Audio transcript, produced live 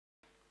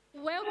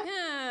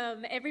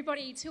Welcome,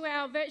 everybody, to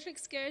our virtual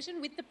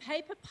excursion with the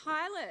Paper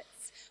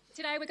Pilots.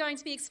 Today we're going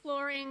to be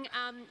exploring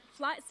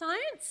flight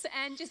science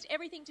and just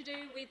everything to do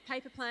with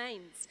paper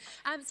planes.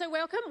 So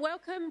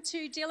welcome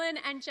to Dylan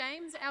and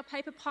James, our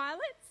Paper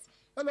Pilots.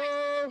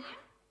 Hello.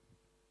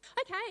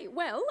 Okay,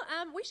 well,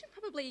 we should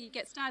probably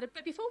get started,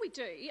 but before we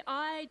do,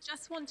 I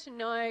just want to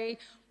know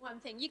one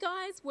thing. You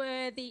guys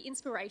were the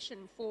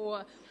inspiration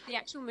for the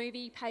actual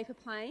movie Paper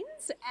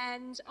Planes,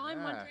 and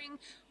I'm wondering,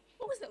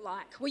 what was it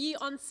like? Were you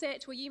on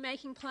set? Were you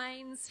making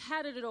planes?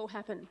 How did it all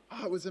happen?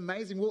 Oh, it was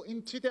amazing. Well,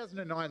 in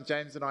 2009,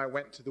 James and I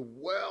went to the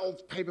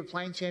World Paper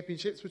Plane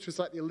Championships, which was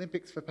like the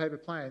Olympics for paper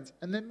planes.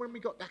 And then when we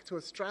got back to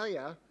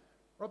Australia,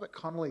 Robert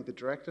Connolly, the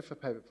director for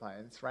Paper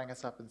Planes, rang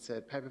us up and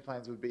said paper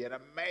planes would be an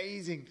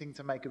amazing thing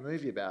to make a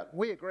movie about.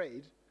 We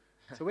agreed.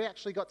 So we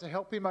actually got to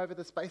help him over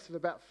the space of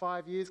about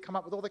 5 years, come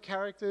up with all the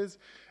characters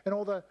and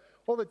all the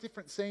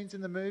different scenes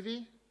in the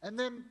movie. And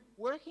then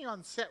working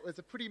on set was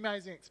a pretty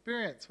amazing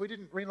experience. We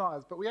didn't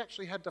realise, but we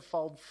actually had to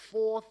fold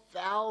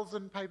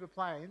 4,000 paper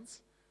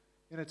planes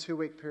in a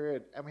 2-week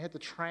period. And we had to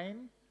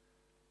train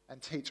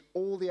and teach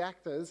all the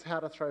actors how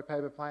to throw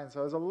paper planes.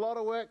 So it was a lot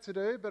of work to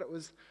do, but it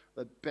was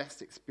the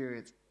best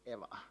experience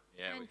ever.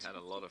 Yeah, we had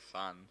a lot of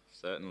fun,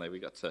 certainly. We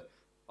got to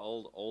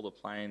hold all the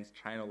planes,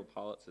 train all the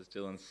pilots, as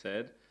Dylan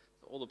said.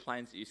 So all the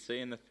planes that you see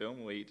in the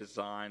film we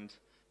designed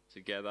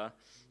together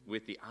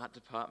with the art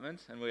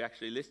department, and we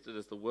actually listed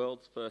as the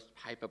world's first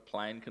paper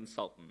plane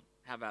consultant.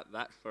 How about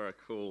that for a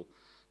cool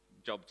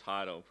job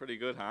title? Pretty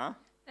good, huh?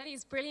 That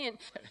is brilliant.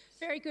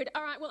 Very good.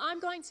 All right, well, I'm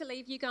going to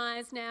leave you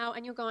guys now,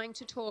 and you're going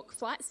to talk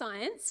flight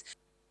science.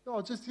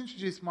 I'll just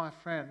introduce my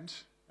friend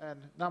and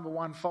number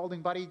one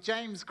folding buddy,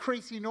 James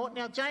Creasy Norton.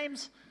 Now,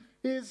 James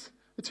is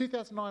the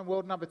 2009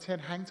 World Number 10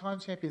 Hang Time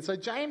Champion. So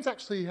James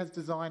actually has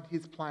designed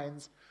his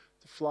planes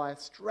to fly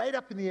straight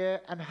up in the air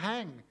and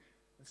hang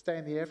and stay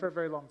in the air for a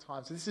very long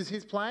time. So this is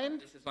his plane.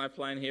 This is my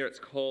plane here. It's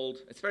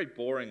very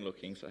boring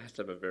looking, so it has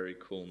to have a very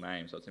cool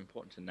name. So it's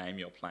important to name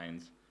your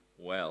planes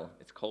well.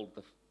 It's called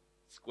the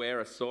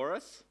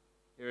Squareosaurus.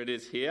 Here it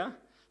is here.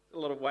 A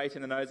lot of weight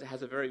in the nose. It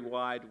has a very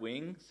wide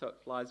wing, so it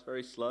flies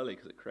very slowly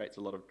because it creates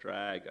a lot of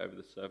drag over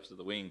the surface of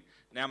the wing.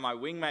 Now my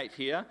wingmate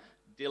here,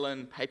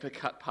 Dylan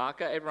Papercut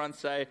Parker. Everyone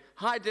say,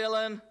 hi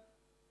Dylan.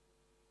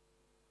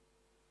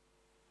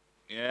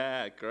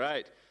 Yeah,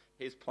 great.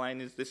 His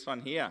plane is this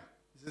one here.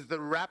 This is the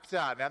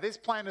Raptor. Now this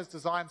plane is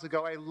designed to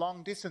go a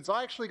long distance.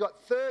 I actually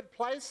got 3rd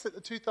place at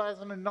the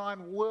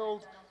 2009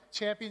 World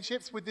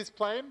Championships with this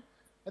plane.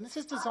 And this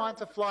is designed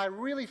to fly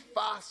really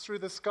fast through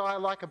the sky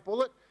like a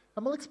bullet.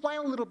 And we'll explain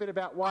a little bit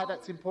about why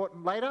that's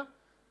important later.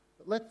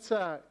 But let's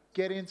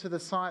get into the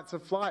science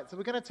of flight. So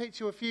we're going to teach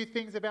you a few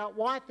things about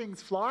why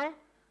things fly.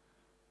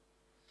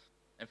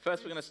 And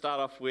first we're going to start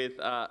off with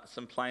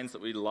some planes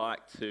that we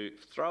like to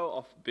throw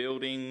off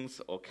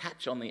buildings or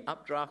catch on the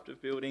updraft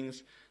of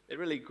buildings. They're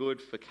really good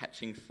for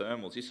catching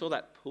thermals. You saw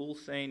that pool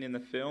scene in the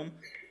film.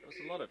 There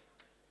was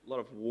a lot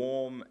of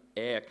warm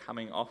air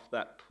coming off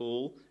that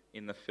pool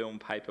in the film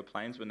Paper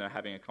Planes when they're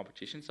having a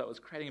competition. So it was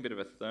creating a bit of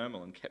a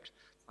thermal and kept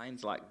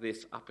planes like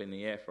this up in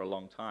the air for a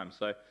long time.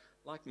 So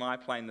like my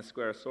plane, the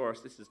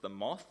Squareosaurus, this is the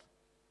Moth.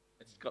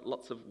 It's got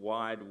lots of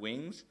wide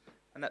wings,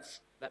 and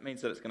that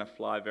means that it's going to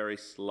fly very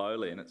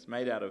slowly, and it's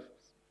made out of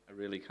a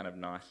really kind of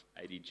nice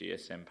 80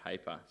 GSM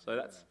paper. So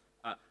that's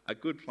a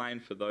good plane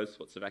for those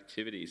sorts of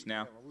activities.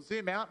 Now, we'll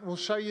zoom out and we'll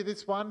show you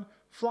this one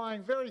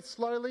flying very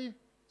slowly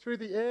through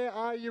the air.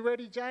 Are you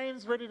ready,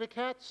 James? Ready to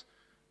catch?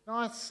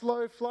 Nice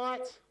slow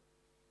flight.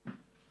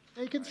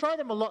 Now you can throw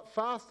them a lot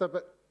faster,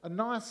 but a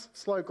nice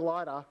slow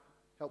glider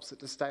helps it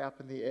to stay up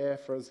in the air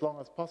for as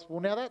long as possible.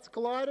 Now that's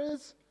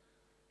gliders.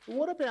 But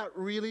what about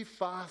really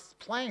fast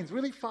planes,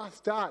 really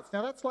fast darts?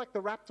 Now that's like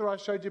the Raptor I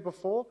showed you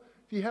before.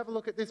 If you have a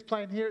look at this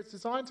plane here, it's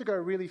designed to go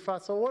really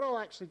fast. So what I'll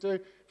actually do,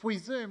 if we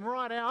zoom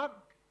right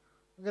out,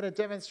 I'm going to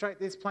demonstrate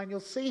this plane. You'll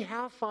see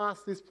how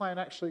fast this plane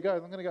actually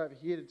goes. I'm going to go over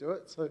here to do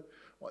it. So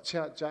watch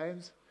out,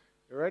 James.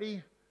 You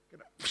ready?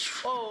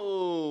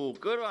 Oh,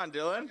 good one,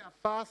 Dylan. How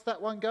fast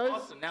that one goes.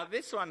 Awesome. Now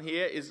this one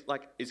here is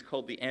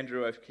called the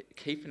Andrew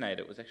O'Keefenator.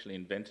 It was actually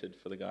invented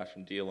for the guy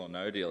from Deal or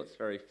No Deal. It's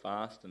very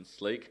fast and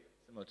sleek,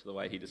 similar to the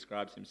way he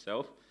describes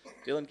himself.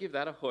 Dylan, give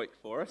that a hoik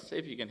for us. See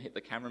if you can hit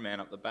the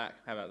cameraman up the back.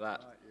 How about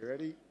that? Right, you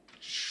ready?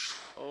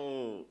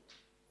 Oh.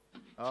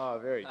 Oh,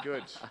 very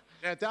good.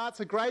 Now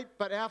darts are great,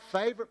 but our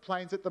favourite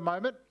planes at the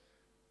moment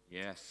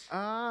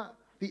are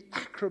the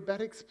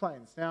acrobatics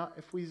planes. Now,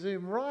 if we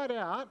zoom right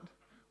out,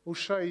 we'll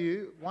show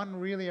you one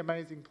really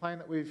amazing plane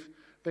that we've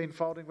been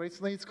folding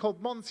recently. It's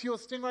called Monsieur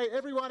Stingray.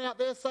 Everyone out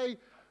there say,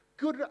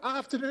 good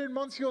afternoon,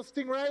 Monsieur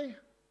Stingray.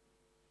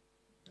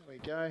 There we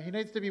go. He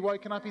needs to be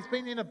woken up. He's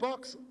been in a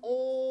box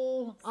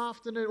all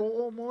afternoon or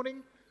all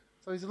morning,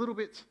 so he's a little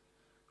bit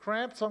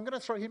cramped. So I'm going to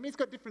throw him. He's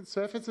got different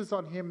surfaces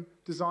on him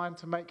designed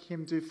to make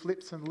him do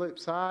flips and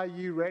loops. Are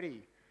you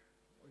ready?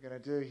 What we're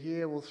going to do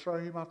here, we'll throw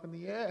him up in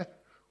the air.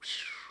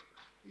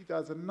 He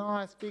does a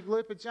nice big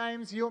looper.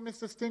 James, you're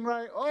Mr.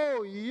 Stingray.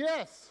 Oh,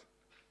 yes.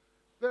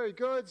 Very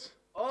good.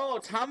 Oh,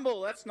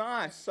 tumble. That's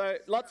nice. So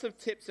lots of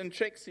tips and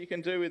tricks you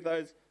can do with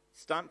those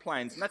stunt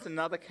planes. And that's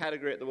another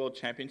category at the World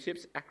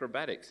Championships,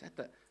 acrobatics. At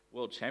the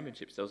World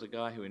Championships, there was a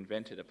guy who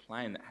invented a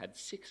plane that had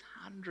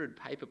 600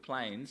 paper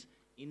planes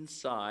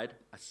inside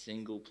a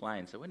single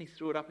plane. So when he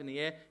threw it up in the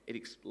air, it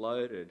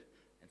exploded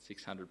and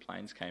 600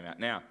 planes came out.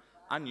 Now,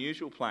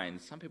 unusual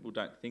planes. Some people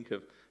don't think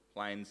of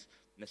planes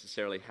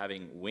necessarily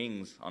having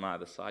wings on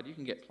either side. You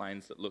can get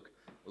planes that look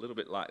a little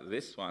bit like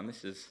this one.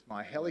 This is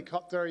My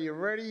helicopter, are you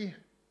ready?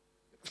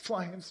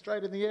 Flying him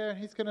straight in the air, and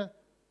he's going to,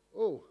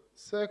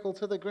 circle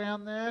to the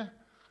ground there.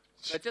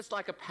 so just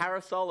like a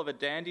parasol of a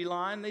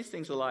dandelion. These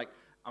things are like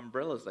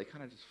umbrellas. They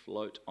kind of just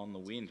float on the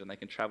wind and they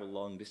can travel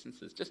long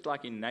distances. Just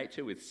like in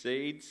nature with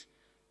seeds,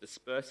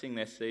 dispersing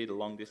their seed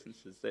long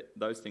distances,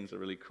 those things are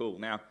really cool.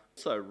 Now,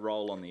 also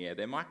roll on the air.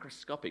 They're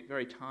microscopic,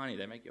 very tiny.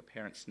 They make your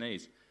parents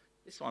sneeze.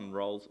 This one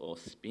rolls or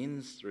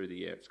spins through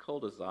the air. It's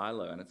called a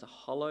xylo, and it's a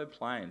hollow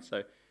plane.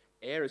 So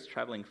air is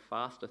travelling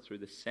faster through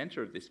the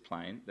centre of this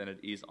plane than it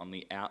is on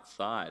the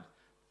outside.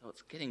 So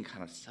it's getting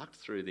kind of sucked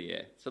through the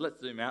air. So let's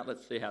zoom out.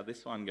 Let's see how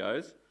this one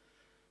goes.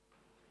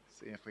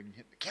 See if we can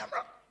hit the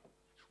camera.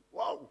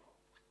 Whoa!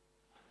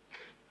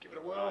 Give it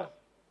a whirl.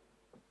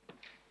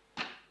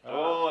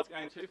 Oh, it's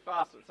going too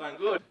fast. It's going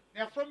good.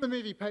 Now, from the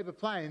movie Paper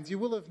Planes, you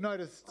will have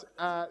noticed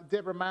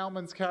Deborah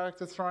Mailman's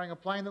character throwing a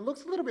plane that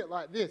looks a little bit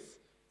like this.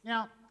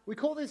 Now, we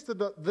call this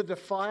the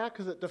Defier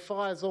because it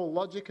defies all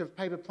logic of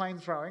paper plane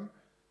throwing.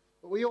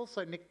 But we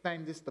also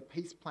nicknamed this the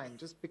peace plane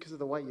just because of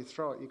the way you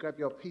throw it. You grab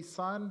your peace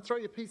sign, throw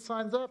your peace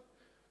signs up.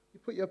 You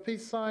put your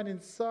peace sign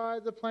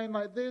inside the plane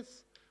like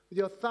this with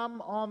your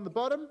thumb on the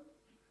bottom.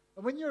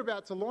 And when you're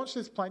about to launch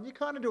this plane, you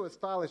kind of do a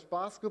stylish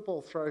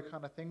basketball throw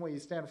kind of thing where you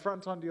stand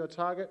front onto your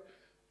target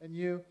and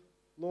you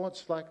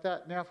launch like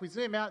that. Now, if we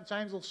zoom out,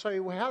 James will show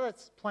you how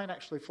that plane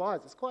actually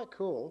flies. It's quite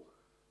cool.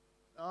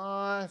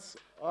 Nice.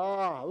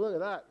 Oh, look at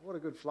that. What a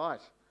good flight.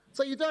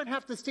 So you don't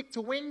have to stick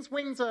to wings.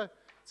 Wings are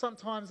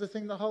sometimes the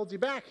thing that holds you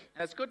back.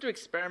 And it's good to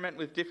experiment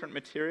with different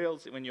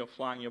materials when you're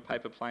flying your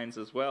paper planes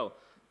as well.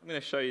 I'm going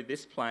to show you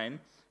this plane.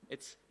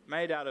 It's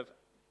made out of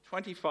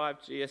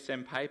 25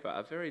 GSM paper,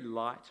 a very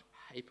light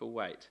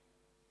paperweight.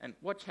 And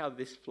watch how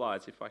this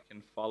flies if I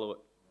can follow it.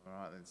 All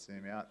right, then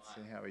zoom out,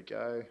 see how we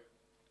go.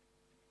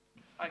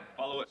 If I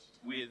follow it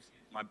with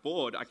my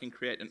board, I can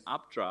create an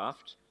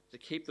updraft to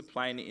keep the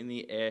plane in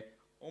the air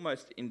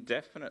almost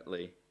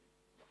indefinitely.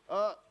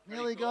 Oh,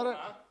 nearly got it.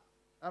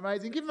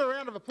 Amazing. Give them a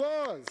round of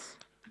applause.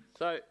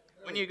 So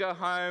when you go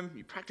home,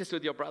 you practice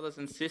with your brothers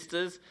and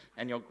sisters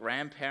and your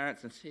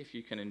grandparents and see if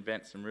you can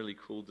invent some really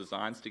cool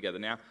designs together.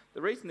 Now,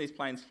 the reason these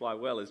planes fly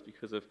well is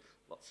because of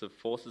lots of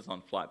forces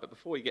on flight. But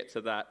before we get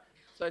to that,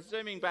 so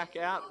zooming back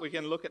out, we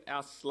can look at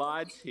our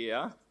slides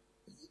here.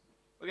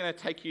 We're going to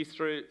take you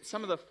through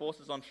some of the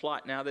forces on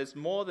flight. Now, there's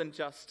more than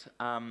just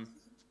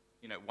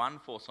one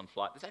force on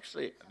flight. There's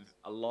actually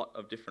a lot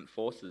of different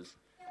forces.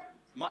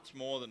 Much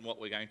more than what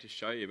we're going to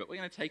show you, but we're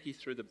going to take you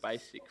through the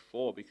basic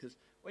four because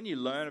when you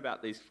learn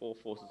about these four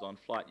forces on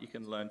flight, you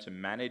can learn to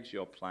manage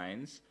your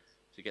planes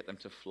to get them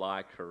to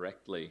fly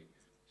correctly,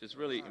 which is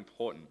really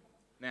important.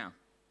 Now,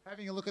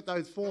 having a look at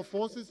those four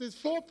forces, there's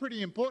four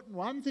pretty important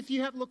ones. If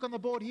you have a look on the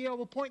board here, I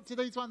will point to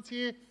these ones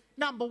here.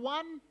 Number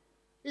one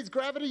is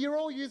gravity. You're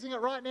all using it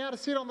right now to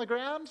sit on the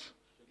ground.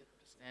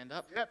 Stand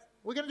up. Yep.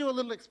 We're going to do a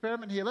little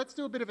experiment here. Let's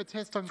do a bit of a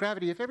test on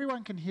gravity. If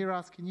everyone can hear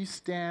us, can you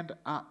stand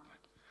up?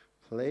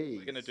 Please.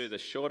 We're going to do the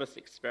shortest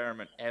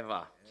experiment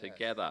ever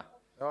together.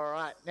 All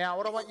right. Now,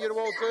 what I want you to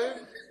all do,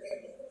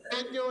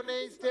 bend your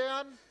knees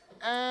down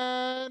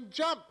and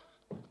jump.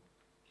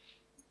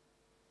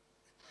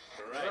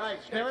 Great.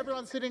 Now,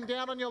 everyone's sitting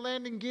down on your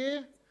landing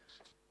gear.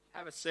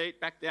 Have a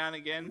seat, back down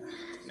again.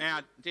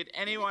 Now, did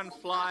anyone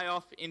fly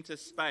off into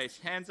space?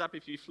 Hands up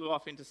if you flew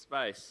off into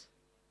space.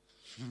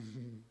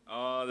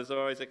 Oh, there's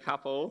always a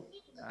couple.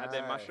 Had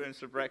their mushrooms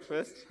for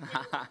breakfast.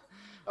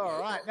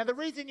 All right. Now, the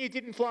reason you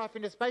didn't fly off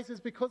into space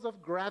is because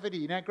of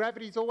gravity. Now,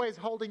 gravity is always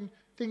holding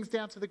things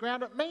down to the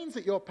ground. It means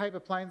that your paper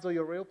planes or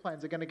your real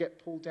planes are going to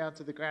get pulled down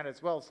to the ground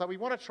as well. So we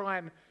want to try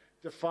and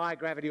defy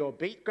gravity or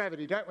beat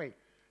gravity, don't we?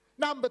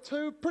 Number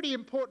two, pretty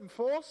important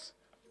force.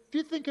 If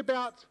you think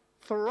about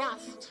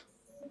thrust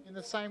in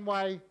the same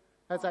way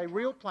as a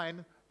real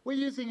plane, we're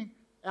using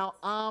our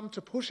arm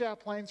to push our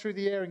plane through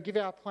the air and give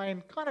our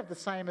plane kind of the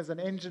same as an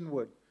engine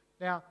would.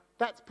 Now,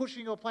 that's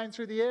pushing your plane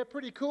through the air.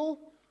 Pretty cool.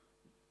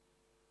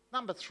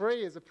 Number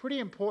three is a pretty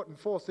important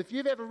force. If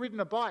you've ever ridden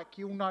a bike,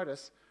 you'll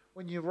notice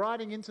when you're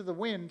riding into the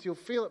wind, you'll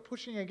feel it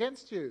pushing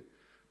against you.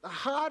 The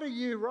harder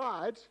you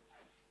ride,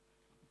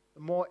 the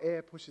more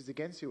air pushes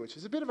against you, which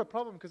is a bit of a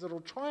problem because it'll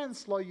try and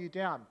slow you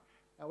down.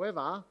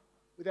 However,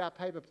 with our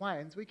paper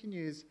planes, we can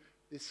use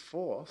this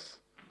force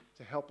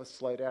to help us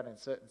slow down in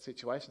certain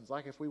situations.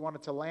 Like if we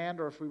wanted to land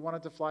or if we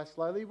wanted to fly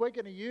slowly, we're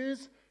going to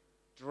use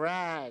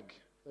drag.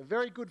 A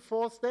very good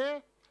force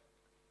there.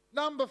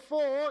 Number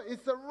four is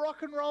the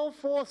rock and roll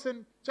force,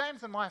 and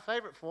James and my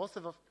favourite force,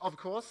 of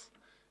course.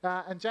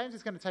 And James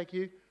is going to take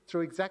you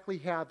through exactly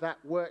how that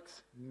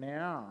works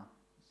now.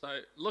 So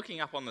looking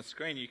up on the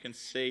screen, you can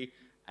see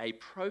a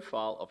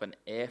profile of an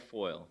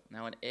airfoil.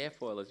 Now, an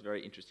airfoil is a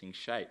very interesting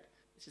shape.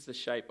 this is the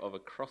shape of a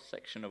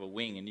cross-section of a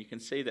wing, and you can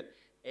see that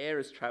air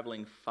is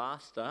travelling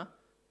faster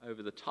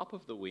over the top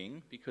of the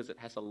wing because it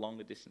has a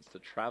longer distance to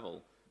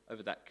travel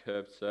over that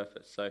curved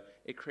surface. So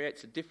it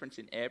creates a difference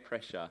in air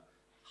pressure,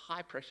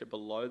 high pressure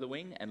below the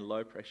wing and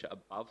low pressure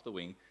above the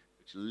wing,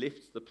 which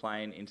lifts the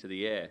plane into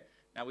the air.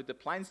 Now, with the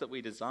planes that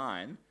we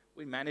design,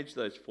 we manage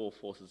those 4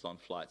 forces on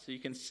flight. So you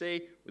can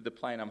see with the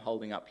plane I'm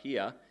holding up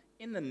here,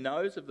 in the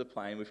nose of the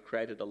plane, we've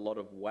created a lot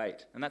of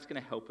weight, and that's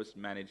going to help us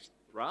manage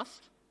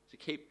thrust to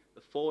keep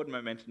the forward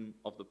momentum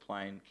of the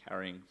plane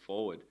carrying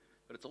forward.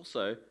 But it's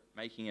also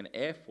making an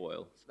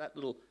airfoil.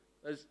 So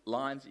those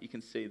lines that you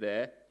can see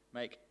there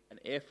make an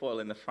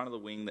airfoil in the front of the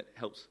wing that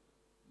helps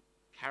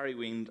carry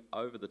wind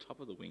over the top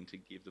of the wing to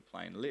give the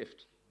plane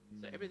lift.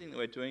 So everything that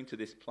we're doing to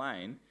this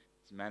plane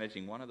is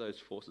managing one of those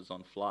forces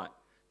on flight.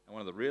 And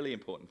one of the really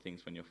important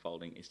things when you're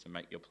folding is to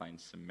make your plane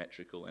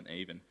symmetrical and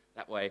even.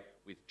 That way,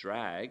 with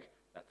drag,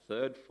 that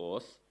third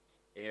force,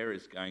 air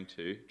is going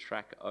to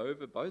track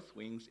over both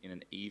wings in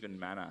an even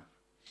manner.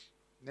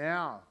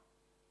 Now,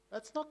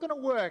 that's not going to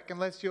work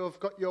unless you've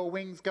got your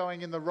wings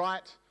going in the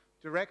right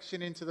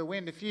direction into the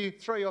wind. If you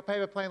throw your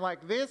paper plane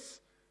like this,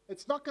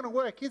 it's not going to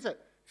work, is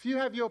it? If you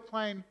have your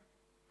plane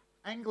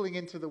angling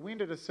into the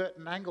wind at a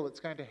certain angle, it's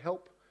going to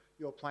help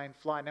your plane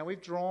fly. Now,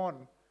 we've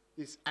drawn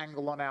this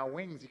angle on our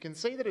wings. You can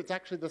see that it's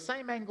actually the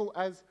same angle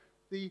as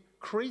the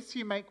crease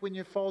you make when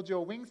you fold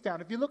your wings down.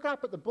 If you look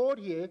up at the board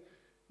here,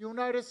 you'll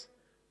notice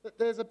that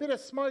there's a bit of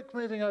smoke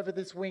moving over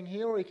this wing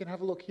here, or you can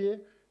have a look here.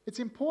 It's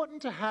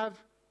important to have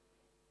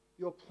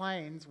your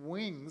plane's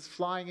wings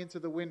flying into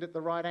the wind at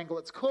the right angle.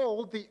 It's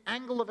called the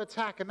angle of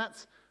attack, and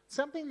that's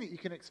something that you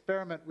can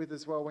experiment with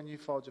as well when you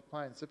fold your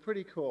plane. So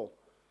pretty cool.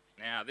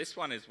 Now, this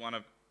one is one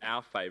of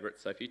our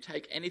favourites. So if you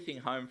take anything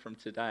home from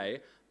today,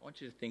 I want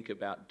you to think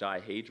about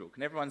dihedral.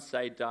 Can everyone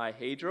say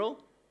dihedral?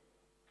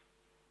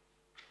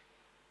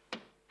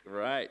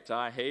 Great,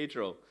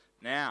 dihedral.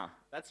 Now,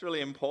 that's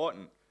really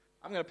important.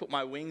 I'm going to put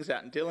my wings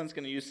out, and Dylan's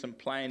going to use some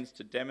planes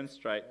to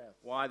demonstrate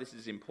why this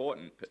is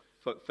important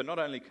for not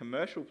only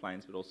commercial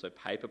planes, but also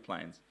paper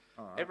planes.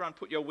 All right. Everyone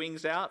put your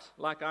wings out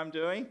like I'm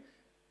doing.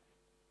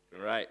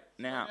 Great.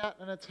 Now, out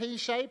in a T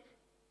shape.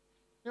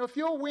 Now, if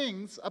your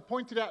wings are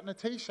pointed out in a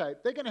T shape,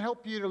 they're going to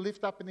help you to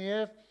lift up in the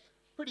air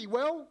pretty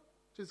well,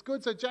 which is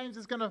good. So James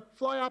is going to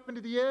fly up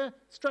into the air,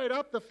 straight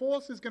up. The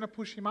force is going to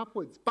push him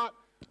upwards. But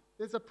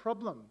there's a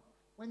problem.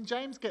 When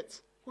James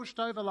gets pushed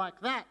over like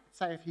that,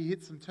 say if he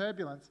hits some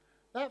turbulence,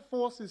 that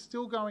force is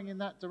still going in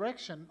that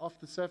direction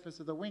off the surface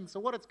of the wing. So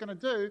what it's going to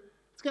do,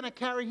 it's going to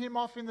carry him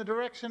off in the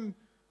direction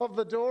of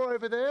the door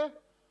over there.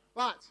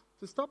 But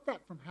to stop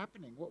that from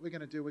happening, what we're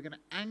going to do, we're going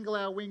to angle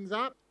our wings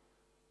up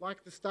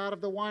like the start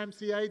of the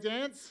YMCA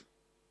dance.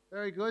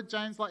 Very good.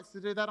 James likes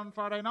to do that on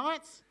Friday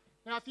nights.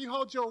 Now, if you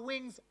hold your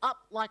wings up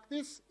like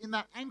this in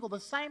that angle, the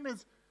same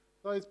as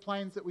those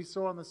planes that we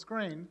saw on the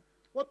screen,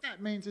 what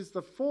that means is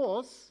the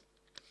force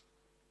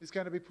is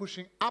going to be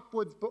pushing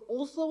upwards, but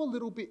also a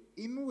little bit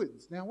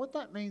inwards. Now, what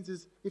that means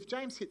is if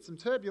James hits some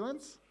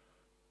turbulence,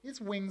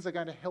 his wings are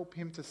going to help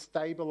him to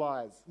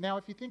stabilise. Now,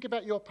 if you think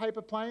about your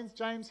paper planes,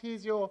 James,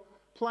 here's your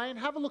plane.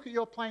 Have a look at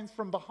your planes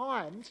from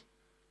behind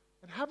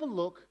and have a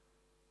look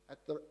at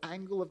the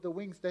angle of the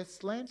wings. They're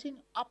slanting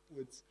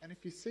upwards, and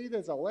if you see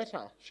there's a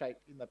letter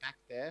shaped in the back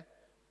there,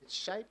 it's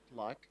shaped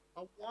like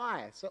a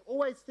Y. So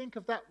always think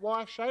of that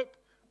Y shape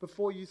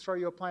before you throw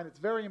your plane. It's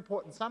very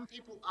important. Some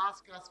people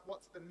ask us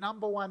what's the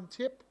number one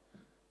tip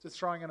to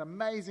throwing an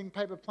amazing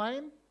paper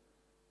plane.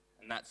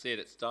 And that's it,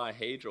 it's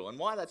dihedral. And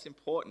why that's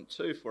important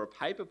too for a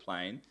paper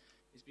plane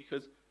is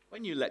because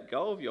when you let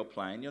go of your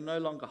plane, you're no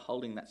longer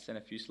holding that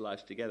centre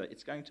fuselage together.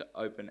 It's going to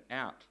open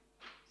out.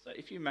 So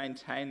if you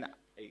maintain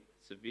a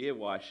severe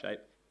Y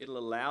shape, it'll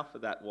allow for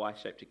that Y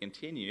shape to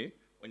continue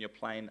when your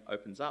plane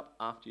opens up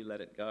after you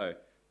let it go.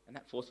 And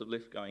that force of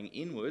lift going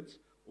inwards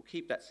will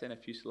keep that centre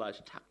fuselage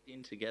tucked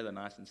in together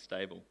nice and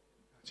stable.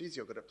 Geez,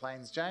 you're good at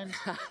planes, James.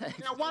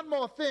 Now, one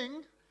more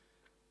thing,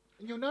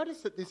 and you'll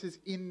notice that this is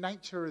in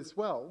nature as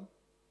well.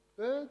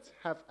 Birds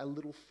have a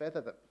little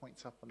feather that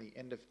points up on the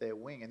end of their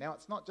wing. And now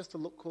it's not just to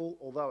look cool,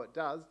 although it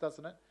does,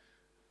 doesn't it?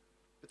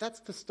 But that's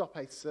to stop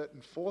a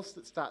certain force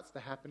that starts to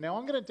happen. Now,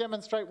 I'm going to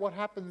demonstrate what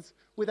happens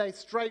with a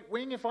straight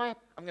wing. If I'm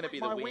going to be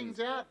my wings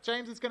out,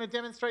 James is going to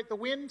demonstrate the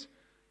wind.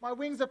 My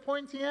wings are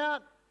pointing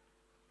out,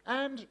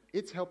 and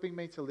it's helping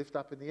me to lift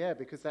up in the air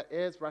because that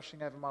air's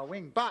rushing over my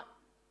wing. But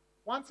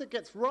once it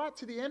gets right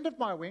to the end of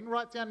my wing,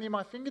 right down near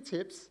my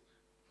fingertips,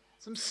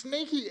 some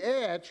sneaky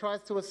air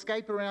tries to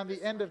escape around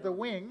the end of the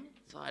wing.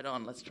 Side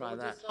on, let's try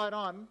that. Side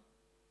on.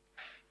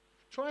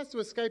 Tries to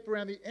escape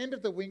around the end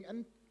of the wing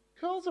and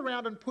curls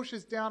around and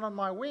pushes down on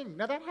my wing.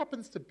 Now, that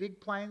happens to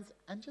big planes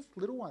and just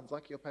little ones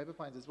like your paper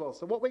planes as well.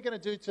 So what we're going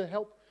to do to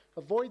help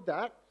avoid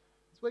that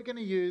is we're going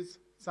to use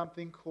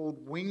something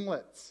called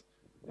winglets.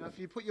 Now, if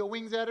you put your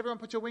wings out, everyone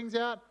put your wings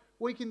out.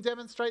 We can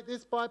demonstrate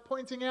this by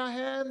pointing our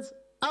hands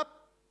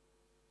up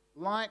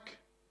like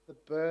the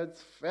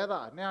bird's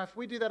feather. Now, if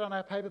we do that on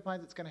our paper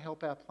planes, it's going to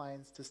help our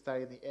planes to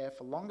stay in the air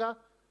for longer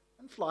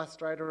and fly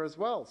straighter as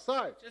well.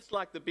 So, just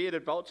like the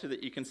bearded vulture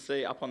that you can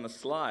see up on the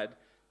slide,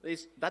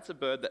 That's a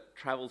bird that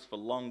travels for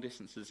long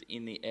distances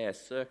in the air,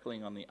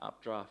 circling on the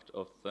updraft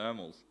of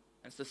thermals.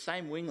 And it's the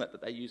same winglet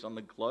that they use on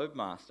the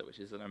Globemaster, which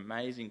is an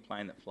amazing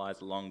plane that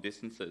flies long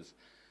distances.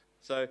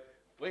 So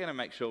we're going to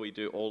make sure we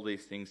do all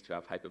these things to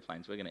our paper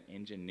planes. We're going to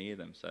engineer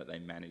them so they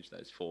manage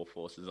those 4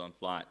 forces on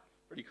flight.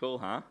 Pretty cool,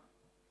 huh?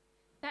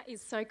 That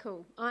is so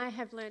cool. I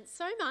have learnt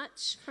so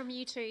much from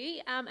you two,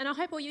 and I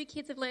hope all you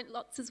kids have learnt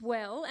lots as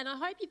well, and I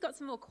hope you've got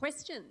some more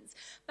questions.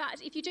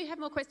 But if you do have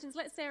more questions,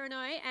 let Sarah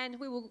know, and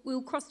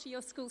we'll cross to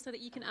your school so that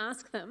you can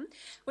ask them.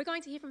 We're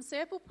going to hear from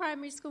Serpil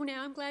Primary School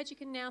now. I'm glad you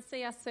can now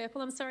see us, Serpil.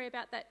 I'm sorry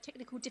about that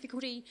technical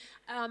difficulty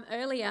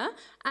earlier.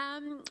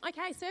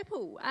 Okay,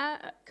 Serpil,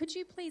 could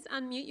you please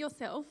unmute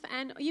yourself?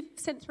 And you've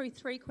sent through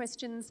 3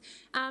 questions.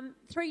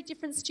 3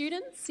 different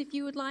students. If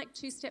you would like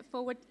to step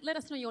forward, let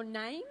us know your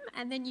name,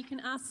 and then you can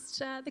ask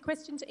the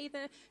question to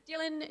either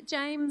Dylan,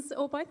 James,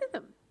 or both of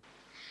them.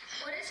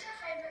 What is your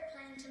favourite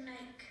plane to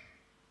make?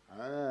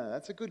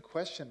 That's a good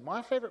question.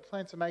 My favourite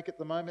plane to make at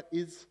the moment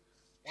is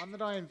one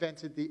that I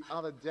invented the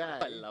other day.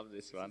 I love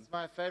this one. It's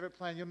my favourite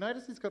plane. You'll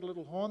notice he's got a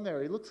little horn there.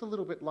 He looks a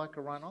little bit like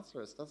a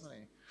rhinoceros, doesn't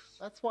he?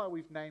 That's why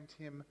we've named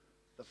him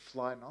the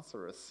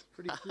Flynoceros.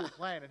 Pretty cool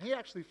plane. And he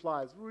actually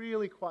flies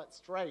really quite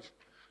straight.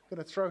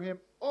 Going to throw him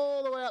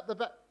all the way out the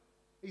back.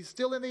 He's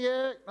still in the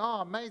air. Oh,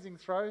 amazing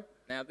throw.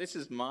 Now, this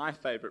is my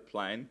favourite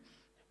plane,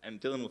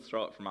 and Dylan will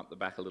throw it from up the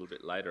back a little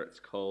bit later. It's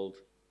called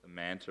the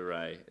Manta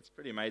Ray. It's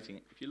pretty amazing.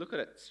 If you look at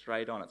it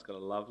straight on, it's got a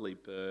lovely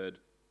bird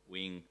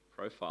wing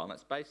profile, and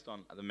it's based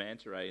on the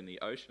manta ray in the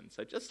ocean.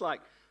 So just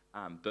like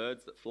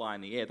birds that fly in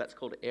the air, that's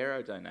called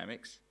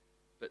aerodynamics,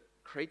 but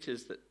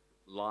creatures that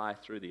lie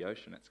through the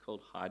ocean, it's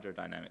called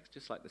hydrodynamics,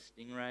 just like the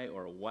stingray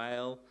or a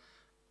whale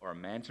or a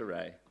manta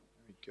ray.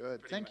 Very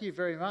good. Thank you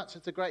very much.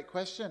 It's a great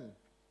question.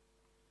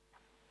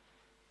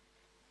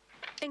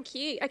 Thank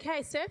you.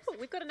 Okay, Serpil,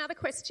 we've got another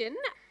question.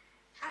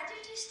 How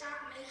did you start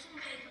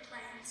making paper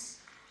planes?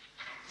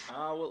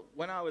 Well,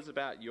 when I was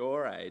about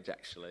your age,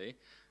 actually,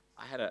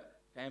 I had a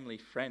family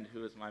friend who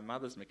was my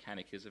mother's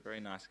mechanic. He was a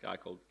very nice guy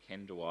called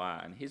Ken Dwyer,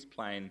 and his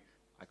plane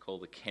I call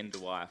the Ken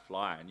Dwyer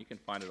Flyer, and you can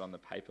find it on the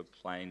Paper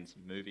Planes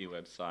movie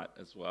website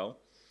as well.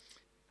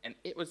 And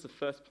it was the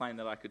first plane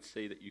that I could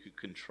see that you could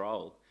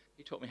control.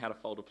 He taught me how to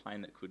fold a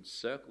plane that could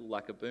circle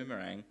like a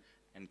boomerang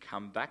and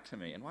come back to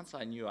me. And once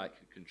I knew I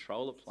could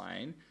control a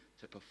plane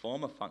to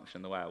perform a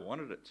function the way I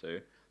wanted it to,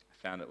 I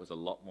found it was a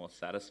lot more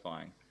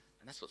satisfying.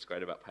 And that's what's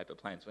great about paper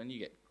planes. When you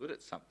get good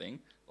at something,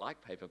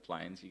 like paper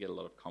planes, you get a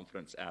lot of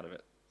confidence out of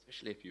it,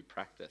 especially if you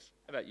practice.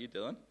 How about you,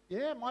 Dylan?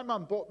 Yeah, my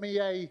mum bought me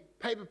a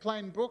paper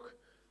plane book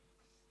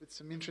with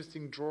some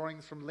interesting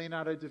drawings from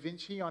Leonardo da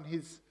Vinci on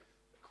his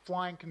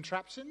flying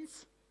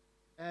contraptions.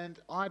 And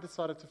I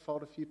decided to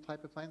fold a few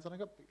paper planes, and I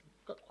got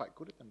quite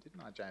good at them,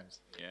 didn't I,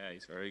 James? Yeah,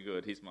 he's very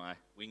good. He's my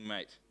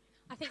wingmate.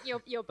 I think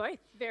you're both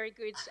very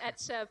good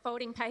at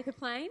folding paper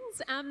planes.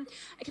 Can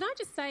I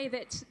just say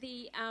that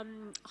the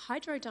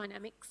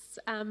hydrodynamics,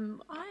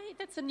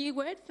 that's a new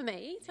word for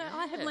me. So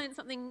I have learned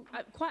something,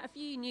 quite a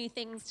few new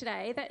things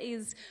today. That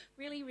is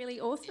really,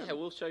 really awesome. Yeah,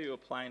 we'll show you a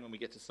plane when we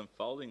get to some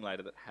folding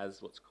later that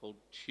has what's called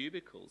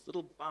tubicles,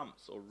 little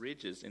bumps or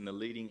ridges in the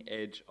leading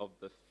edge of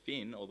the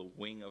fin or the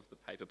wing of the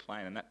paper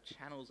plane, and that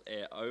channels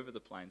air over the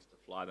planes to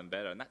fly them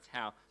better. And that's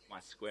how my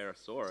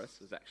Squarosaurus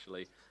was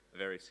actually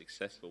very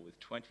successful with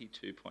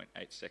 22.8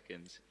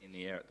 seconds in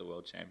the air at the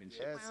World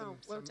Championships. Yeah, Wow,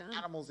 well some done.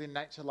 animals in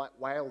nature like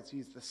whales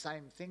use the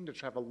same thing to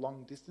travel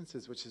long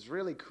distances, which is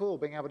really cool,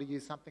 being able to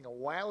use something a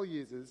whale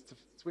uses to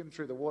swim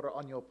through the water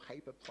on your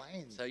paper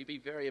plane. So you be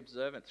very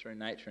observant through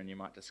nature, and you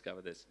might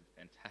discover there's some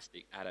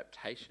fantastic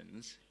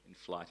adaptations in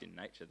flight in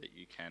nature that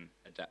you can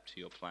adapt to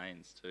your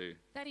planes too.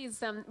 That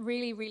is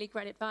really, really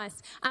great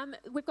advice.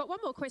 We've got one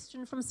more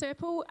question from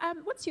Serpil.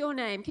 What's your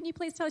name? Can you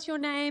please tell us your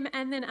name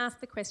and then ask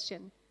the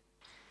question?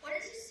 What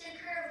is the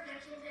secret of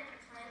making paper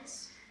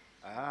planes?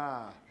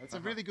 That's a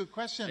really good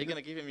question. Are you going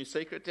to give him your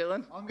secret,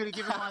 Dylan? I'm going to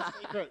give you my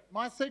secret.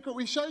 My secret,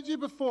 we showed you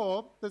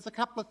before, there's a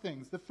couple of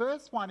things. The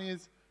first one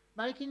is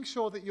making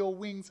sure that your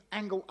wings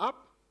angle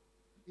up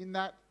in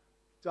that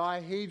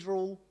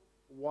dihedral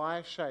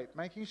Y shape.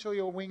 Making sure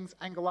your wings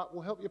angle up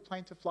will help your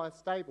plane to fly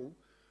stable.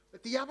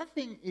 But the other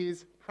thing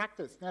is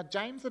practice. Now,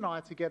 James and I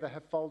together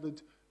have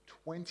folded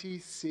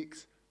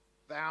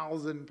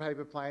 26,000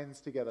 paper planes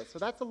together. So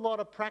that's a lot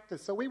of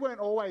practice. So we weren't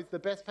always the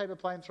best paper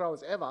plane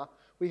throwers ever.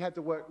 We had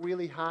to work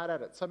really hard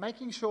at it. So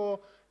making sure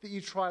that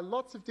you try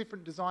lots of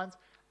different designs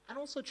and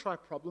also try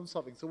problem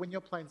solving. So when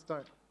your planes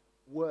don't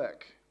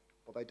work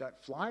or they don't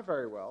fly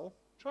very well,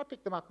 try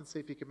pick them up and see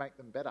if you can make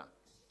them better.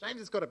 James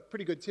has got a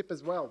pretty good tip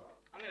as well.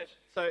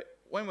 So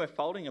when we're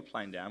folding a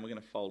plane down, we're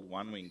going to fold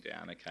one wing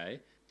down,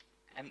 okay?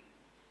 And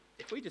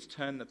if we just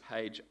turn the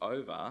page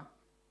over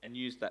and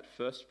use that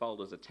first fold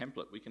as a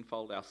template, we can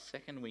fold our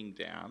second wing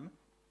down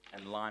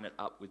and line it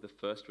up with the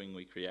first wing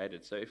we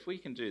created. So if we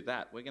can do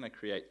that, we're going to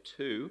create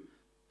 2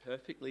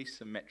 perfectly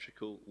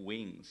symmetrical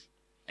wings.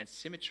 And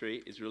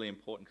symmetry is really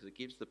important because it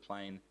gives the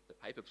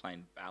paper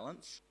plane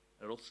balance.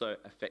 It also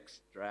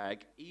affects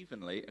drag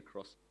evenly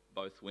across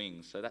both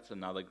wings. So that's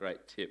another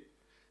great tip.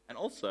 And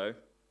also,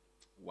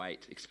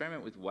 weight.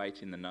 Experiment with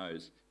weight in the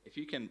nose. If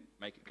you can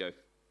make it go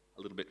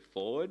a little bit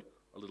forward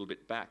or a little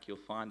bit back, you'll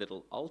find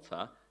it'll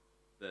alter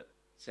the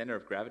centre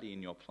of gravity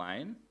in your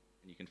plane,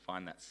 and you can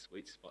find that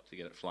sweet spot to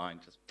get it flying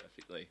just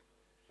perfectly.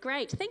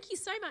 Great. Thank you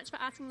so much for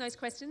asking those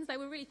questions. They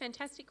were really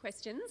fantastic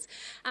questions.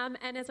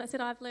 And as I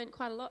said, I've learned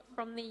quite a lot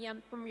from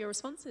your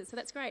responses, so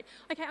that's great.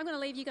 Okay, I'm going to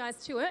leave you guys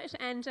to it,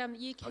 and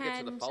you can... I'll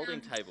get to the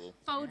folding table.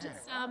 Fold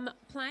some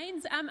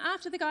planes.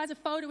 After the guys have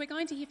folded, we're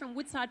going to hear from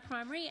Woodside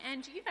Primary,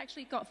 and you've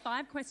actually got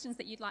 5 questions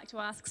that you'd like to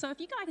ask. So if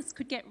you guys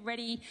could get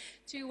ready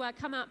to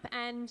come up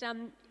and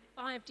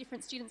 5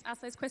 different students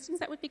ask those questions,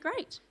 that would be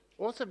great.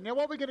 Awesome. Now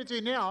what we're going to do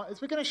now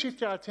is we're going to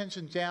shift our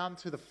attention down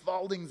to the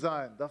folding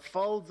zone, the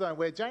fold zone,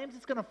 where James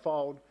is going to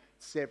fold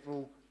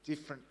several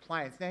different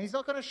planes. Now he's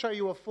not going to show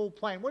you a full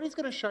plane. What he's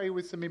going to show you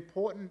is some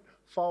important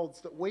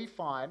folds that we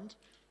find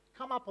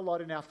come up a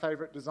lot in our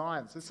favourite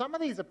designs. So some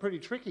of these are pretty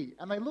tricky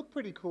and they look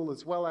pretty cool,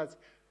 as well as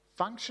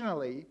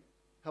functionally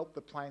help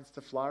the planes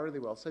to fly really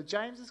well. So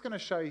James is going to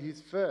show you his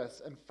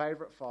first and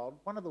favourite fold,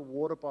 one of the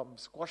water bomb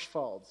squash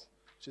folds.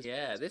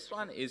 Yeah, this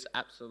one is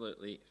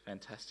absolutely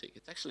fantastic.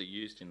 It's actually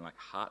used in like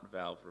heart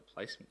valve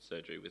replacement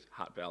surgery with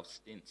heart valve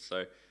stents. So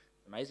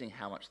it's amazing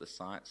how much the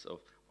science of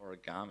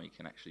origami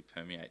can actually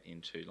permeate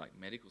into like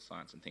medical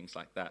science and things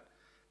like that.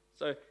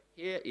 So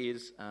here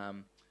is a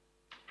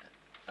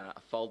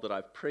fold that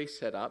I've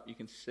pre-set up. You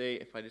can see,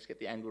 if I just get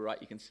the angle right,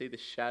 you can see the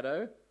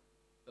shadow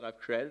that I've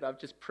created. I've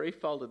just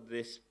pre-folded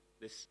this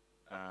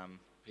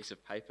piece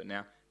of paper.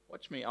 Now,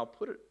 watch me. I'll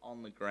put it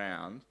on the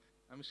ground.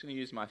 I'm just going to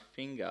use my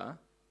finger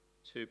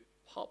to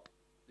pop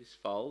this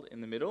fold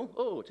in the middle.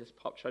 Oh, just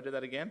pop. Should I do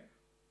that again?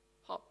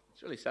 Pop.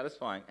 It's really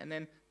satisfying. And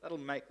then that'll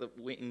make the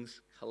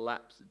wings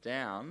collapse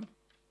down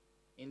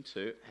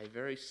into a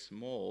very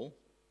small,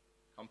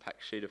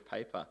 compact sheet of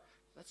paper.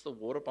 That's the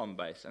water bomb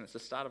base, and it's the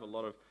start of a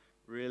lot of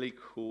really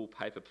cool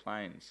paper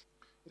planes.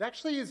 It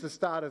actually is the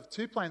start of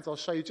 2 planes. I'll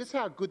show you just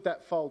how good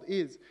that fold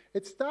is.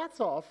 It starts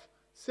off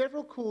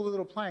several cool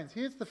little planes.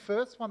 Here's the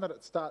first one that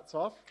it starts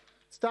off.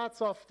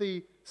 Starts off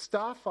the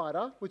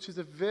Starfighter, which is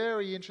a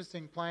very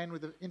interesting plane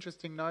with an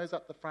interesting nose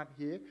up the front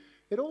here.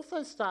 It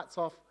also starts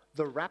off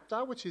the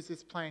Raptor, which is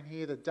this plane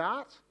here, the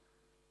Dart.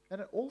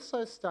 And it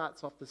also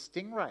starts off the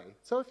Stingray.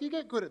 So if you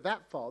get good at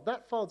that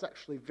fold's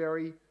actually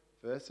very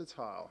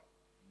versatile.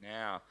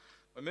 Now,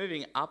 we're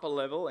moving up a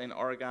level in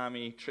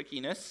origami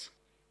trickiness.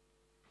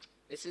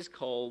 This is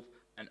called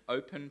an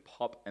open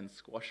pop and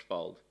squash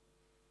fold.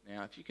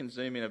 Now, if you can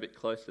zoom in a bit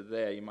closer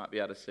there, you might be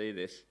able to see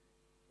this.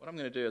 What I'm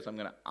going to do is I'm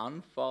going to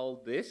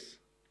unfold this.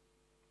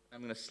 I'm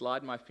going to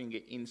slide my finger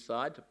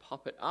inside to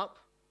pop it up,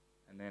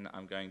 and then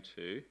I'm going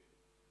to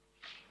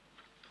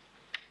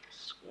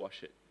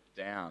squash it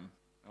down.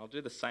 I'll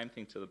do the same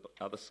thing to the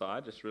other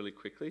side just really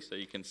quickly so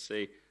you can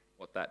see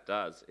what that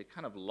does. It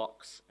kind of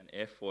locks an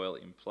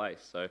airfoil in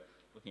place. So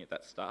looking at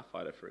that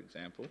Starfighter, for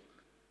example,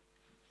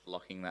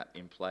 locking that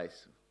in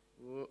place.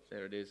 Whoop,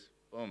 there it is.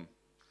 Boom.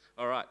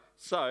 All right,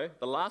 so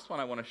the last one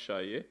I want to show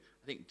you,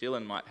 I think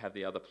Dylan might have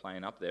the other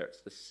plane up there.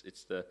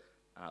 It's the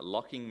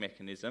locking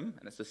mechanism,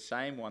 and it's the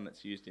same one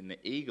that's used in the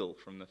Eagle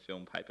from the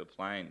film Paper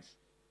Planes.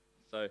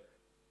 So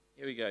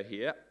here we go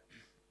here.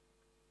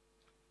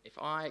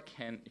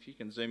 If you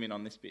can zoom in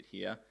on this bit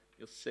here,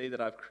 you'll see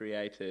that I've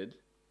created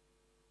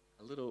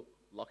a little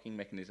locking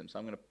mechanism. So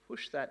I'm going to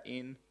push that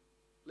in,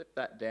 flip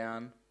that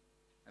down,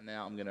 and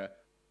now I'm going to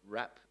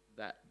wrap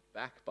that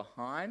back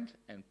behind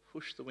and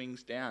push the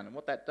wings down. And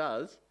what that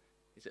does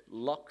is it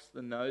locks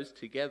the nose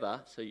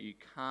together so you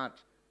can't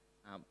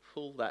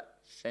pull that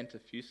centre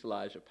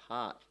fuselage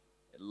apart.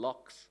 It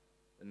locks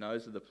the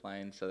nose of the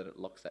plane so that it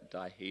locks that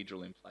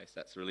dihedral in place.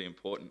 That's really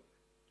important.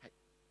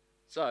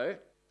 So,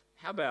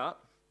 how about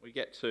we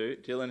get to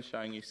Dylan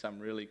showing you some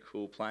really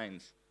cool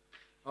planes.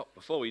 Oh,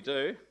 before we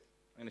do,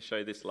 I'm going to show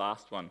you this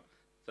last one.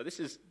 So this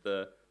is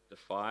the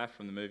Defier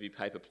from the movie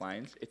Paper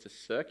Planes. It's a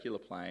circular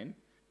plane.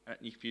 And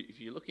if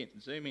you look in,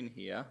 zoom in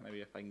here,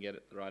 maybe if I can get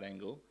it at the right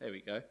angle, there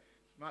we go.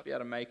 You might be able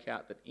to make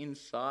out that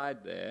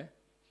inside there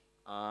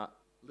are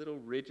little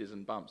ridges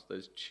and bumps,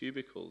 those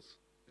tubercles,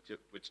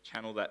 which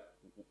channel that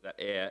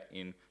air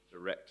in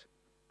direct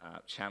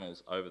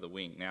channels over the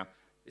wing. Now,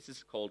 this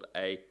is called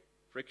a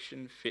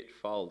friction fit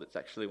fold. It's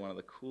actually one of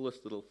the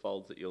coolest little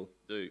folds that you'll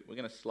do. We're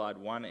going to slide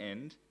one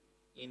end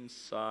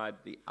inside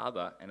the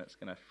other, and it's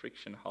going to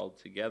friction hold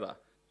together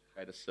to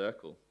create a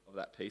circle of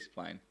that peace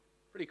plane.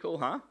 Pretty cool,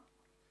 huh?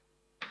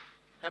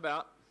 How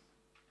about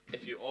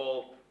if you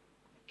all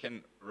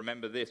can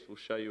remember this, we'll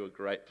show you a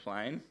great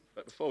plane.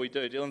 But before we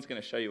do, Dylan's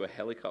going to show you a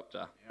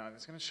helicopter. Yeah, I'm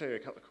just going to show you a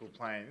couple of cool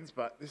planes,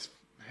 but this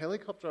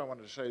helicopter I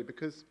wanted to show you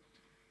because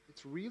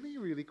it's really,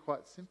 really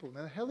quite simple.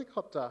 Now, the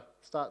helicopter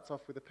starts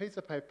off with a piece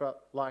of paper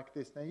like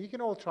this. Now, you can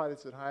all try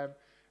this at home,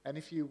 and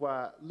if you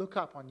look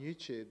up on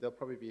YouTube, there'll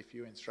probably be a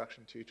few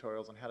instruction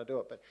tutorials on how to do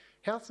it. But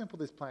how simple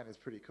this plane is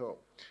pretty cool.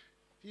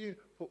 If you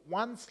put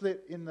one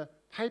slit in the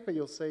paper,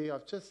 you'll see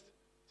I've just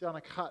done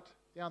a cut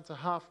down to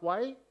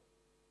halfway,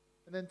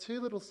 and then two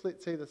little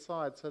slits either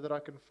side so that I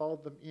can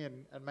fold them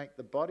in and make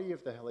the body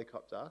of the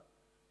helicopter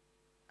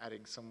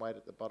adding some weight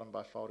at the bottom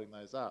by folding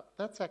those up.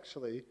 That's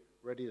actually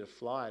ready to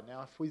fly.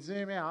 Now, if we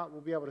zoom out,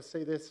 we'll be able to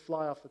see this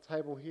fly off the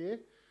table here.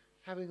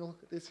 Having a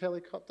look at this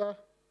helicopter,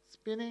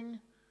 spinning.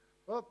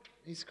 Oh,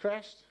 he's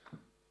crashed.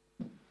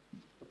 There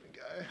we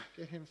go.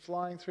 Get him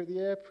flying through the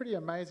air. Pretty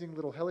amazing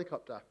little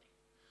helicopter.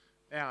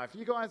 Now, if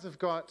you guys have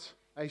got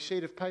a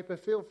sheet of paper,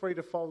 feel free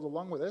to fold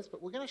along with us,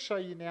 but we're going to show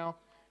you now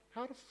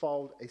how to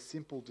fold a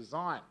simple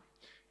design.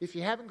 If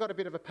you haven't got a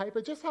bit of a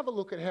paper, just have a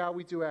look at how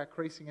we do our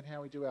creasing and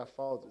how we do our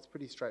folds. It's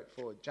pretty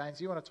straightforward.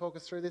 James, you want to talk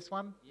us through this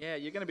one? Yeah,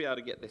 you're going to be able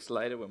to get this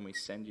later when we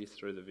send you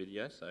through the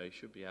video, so you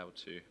should be able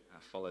to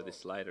follow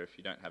this later if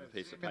you don't have a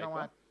piece of paper. On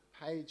my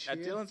page now,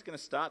 here. Dylan's going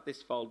to start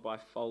this fold by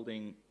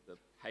folding the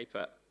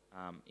paper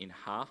in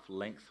half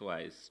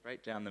lengthways,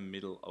 straight down the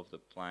middle of the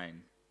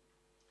plane.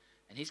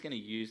 And he's going to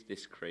use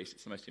this crease.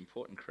 It's the most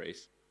important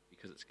crease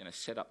because it's going to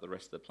set up the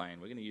rest of the plane.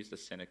 We're going to use the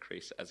center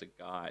crease as a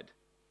guide.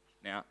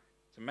 Now,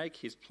 to make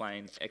his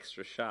plane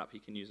extra sharp, he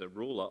can use a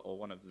ruler or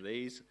one of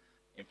these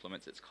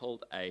implements. It's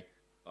called a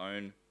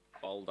bone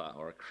folder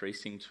or a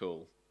creasing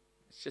tool.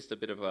 It's just a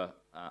bit of a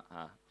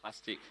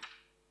plastic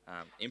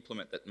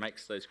implement that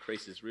makes those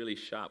creases really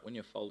sharp. When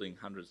you're folding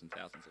hundreds and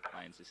thousands of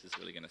planes, this is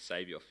really going to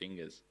save your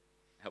fingers,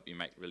 help you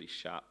make really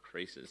sharp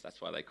creases. That's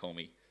why they call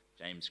me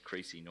James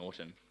Creasy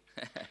Norton.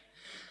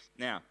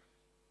 Now,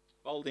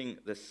 folding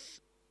the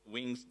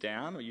wings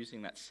down or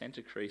using that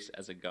center crease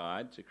as a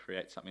guide to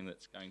create something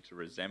that's going to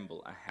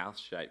resemble a house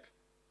shape.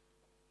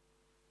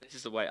 This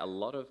is the way a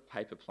lot of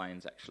paper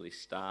planes actually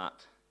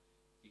start.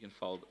 You can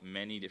fold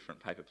many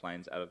different paper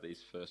planes out of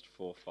these first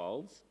 4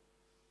 folds.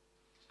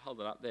 Just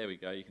hold it up, there we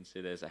go. You can see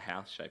there's a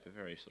house shape, a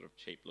very sort of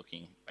cheap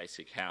looking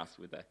basic house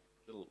with a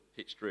little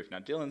pitched roof. Now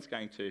Dylan's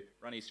going to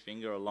run his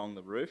finger along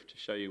the roof to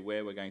show you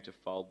where we're going to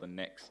fold the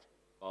next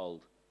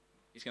fold.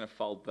 He's going to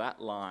fold that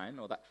line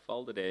or that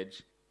folded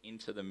edge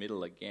into the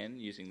middle again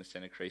using the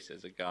center crease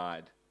as a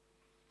guide.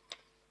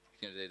 He's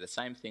going to do the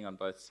same thing on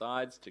both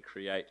sides to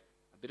create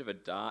a bit of a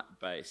dart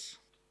base.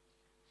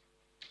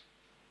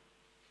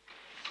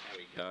 There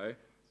we go.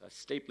 So a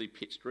steeply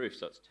pitched roof,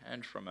 so it's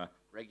turned from a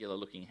regular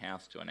looking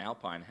house to an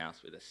alpine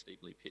house with a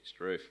steeply pitched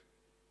roof.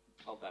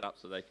 Hold that up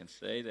so they can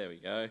see. There we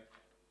go.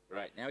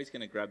 Great. Now he's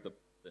going to grab the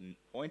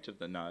point of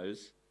the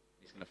nose.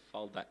 He's going to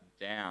fold that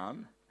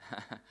down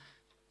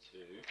to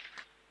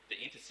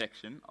the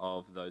intersection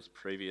of those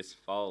previous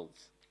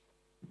folds.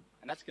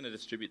 And that's going to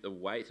distribute the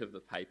weight of the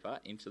paper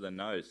into the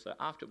nose. So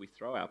after we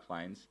throw our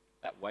planes,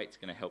 that weight's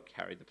going to help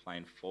carry the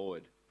plane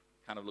forward.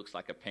 Kind of looks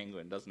like a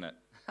penguin, doesn't it?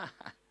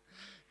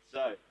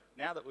 So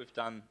now that we've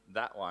done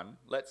that one,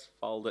 let's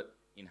fold it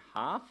in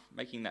half,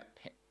 making that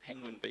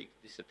penguin beak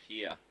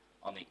disappear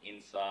on the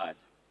inside.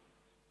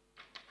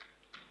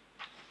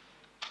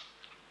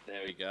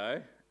 There we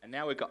go. And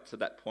now we've got to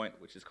that point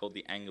which is called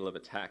the angle of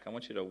attack. I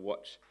want you to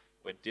watch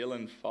where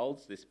Dylan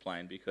folds this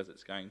plane because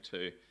it's going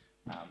to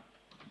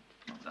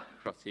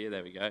across here,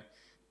 there we go.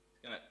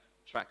 It's going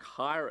to track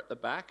higher at the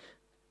back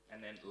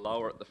and then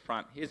lower at the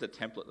front. Here's a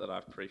template that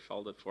I've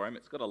pre-folded for him.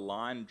 It's got a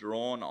line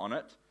drawn on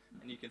it,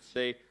 and you can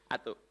see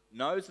at the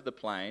nose of the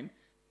plane,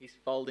 he's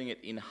folding it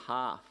in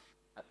half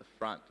at the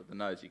front of the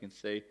nose. You can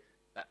see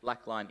that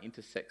black line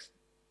intersects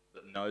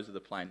the nose of the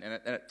plane, and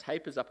it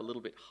tapers up a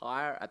little bit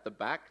higher at the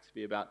back to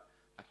be about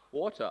a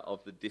quarter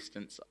of the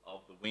distance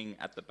of the wing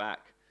at the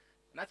back.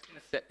 And that's going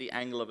to set the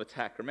angle of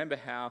attack. Remember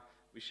how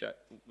we kind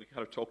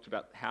of talked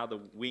about how the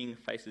wing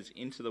faces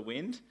into the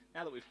wind?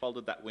 Now that we've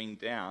folded that wing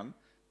down,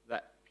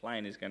 that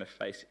plane is going to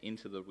face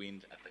into the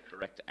wind at the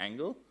correct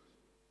angle.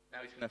 Now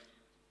he's going to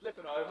flip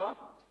it over,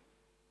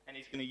 and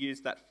he's going to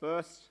use that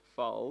first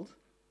fold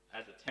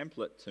as a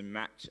template to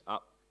match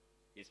up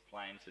his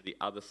plane to the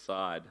other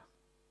side.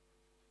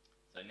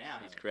 So now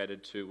he's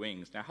created 2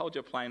 wings. Now hold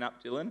your plane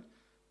up, Dylan.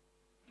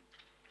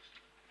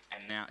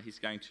 And now he's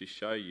going to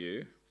show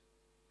you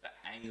the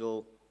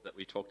angle that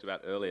we talked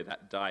about earlier,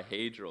 that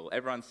dihedral.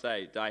 Everyone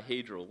say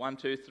dihedral. 1,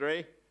 2,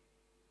 3.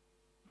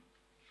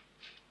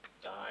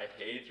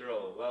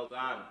 Dihedral. Well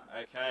done.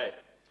 Okay.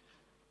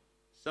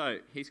 So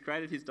he's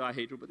created his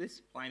dihedral, but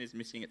this plane is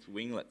missing its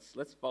winglets.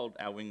 Let's fold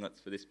our winglets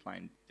for this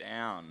plane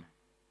down,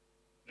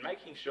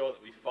 making sure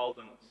that we fold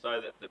them so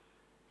that the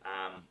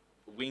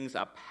wings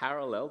are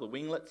parallel. The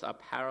winglets are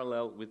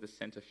parallel with the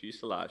center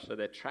fuselage, so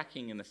they're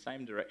tracking in the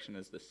same direction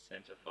as the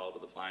center fold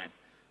of the plane.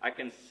 I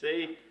can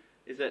see,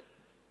 is it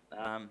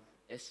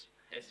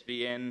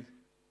SVN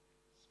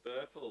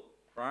Spurple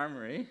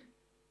Primary?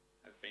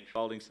 I've been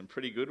folding some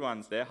pretty good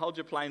ones there. Hold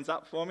your planes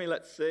up for me,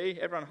 let's see.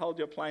 Everyone hold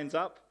your planes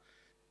up.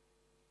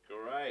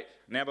 Great.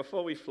 Now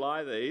before we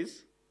fly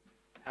these,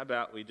 how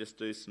about we just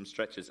do some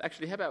stretches?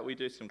 Actually, how about we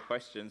do some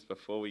questions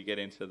before we get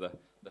into the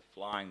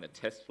flying, the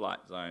test flight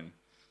zone?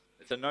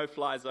 It's a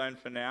no-fly zone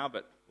for now,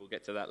 but we'll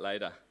get to that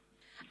later.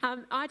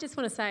 I just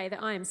want to say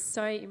that I am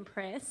so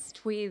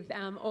impressed with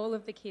all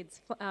of the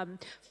kids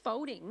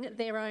folding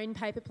their own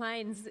paper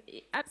planes.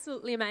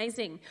 Absolutely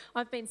amazing.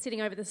 I've been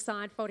sitting over the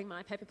side folding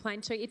my paper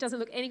plane too. It doesn't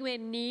look anywhere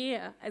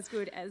near as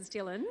good as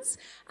Dylan's,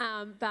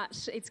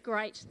 but it's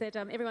great that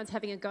everyone's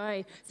having a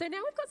go. So now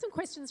we've got some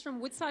questions from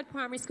Woodside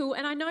Primary School,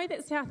 and I know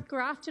that South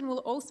Grafton will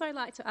also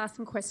like to ask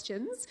some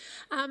questions.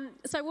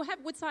 So we'll have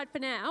Woodside for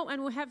now,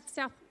 and we'll have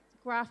South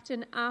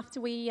Grafton after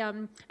we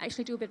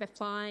actually do a bit of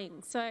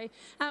flying. So,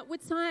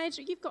 Woodside,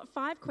 you've got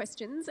 5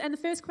 questions, and the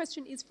first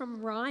question is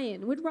from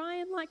Ryan. Would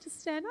Ryan like to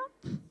stand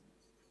up?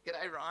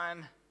 G'day,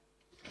 Ryan.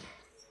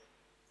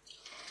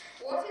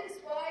 What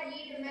inspired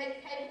you to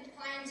make paper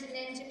planes and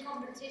enter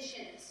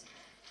competitions?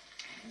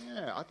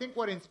 Yeah, I think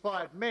what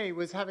inspired me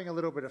was having a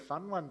little bit of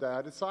fun one day.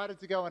 I decided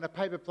to go in a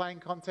paper plane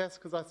contest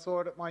because I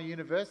saw it at my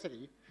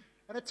university,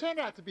 and it turned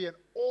out to be an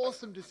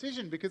awesome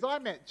decision because I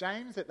met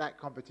James at that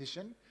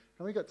competition,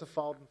 and we got to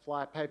fold and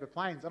fly paper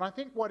planes. And I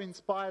think what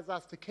inspires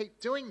us to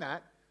keep doing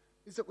that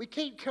is that we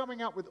keep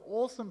coming up with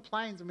awesome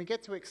planes and we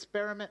get to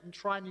experiment and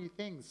try new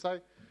things. So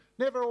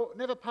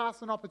never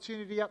pass an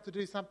opportunity up to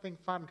do something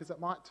fun because it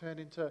might turn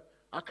into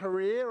a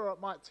career or it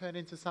might turn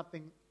into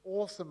something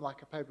awesome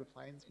like a paper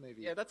planes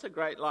movie. Yeah, that's a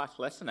great life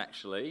lesson,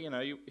 actually. You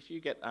know, if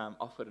you get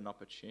offered an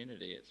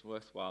opportunity, it's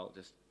worthwhile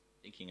just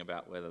thinking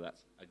about whether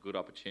that's a good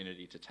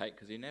opportunity to take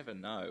because you never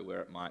know where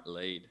it might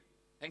lead.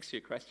 Thanks for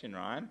your question,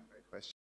 Ryan.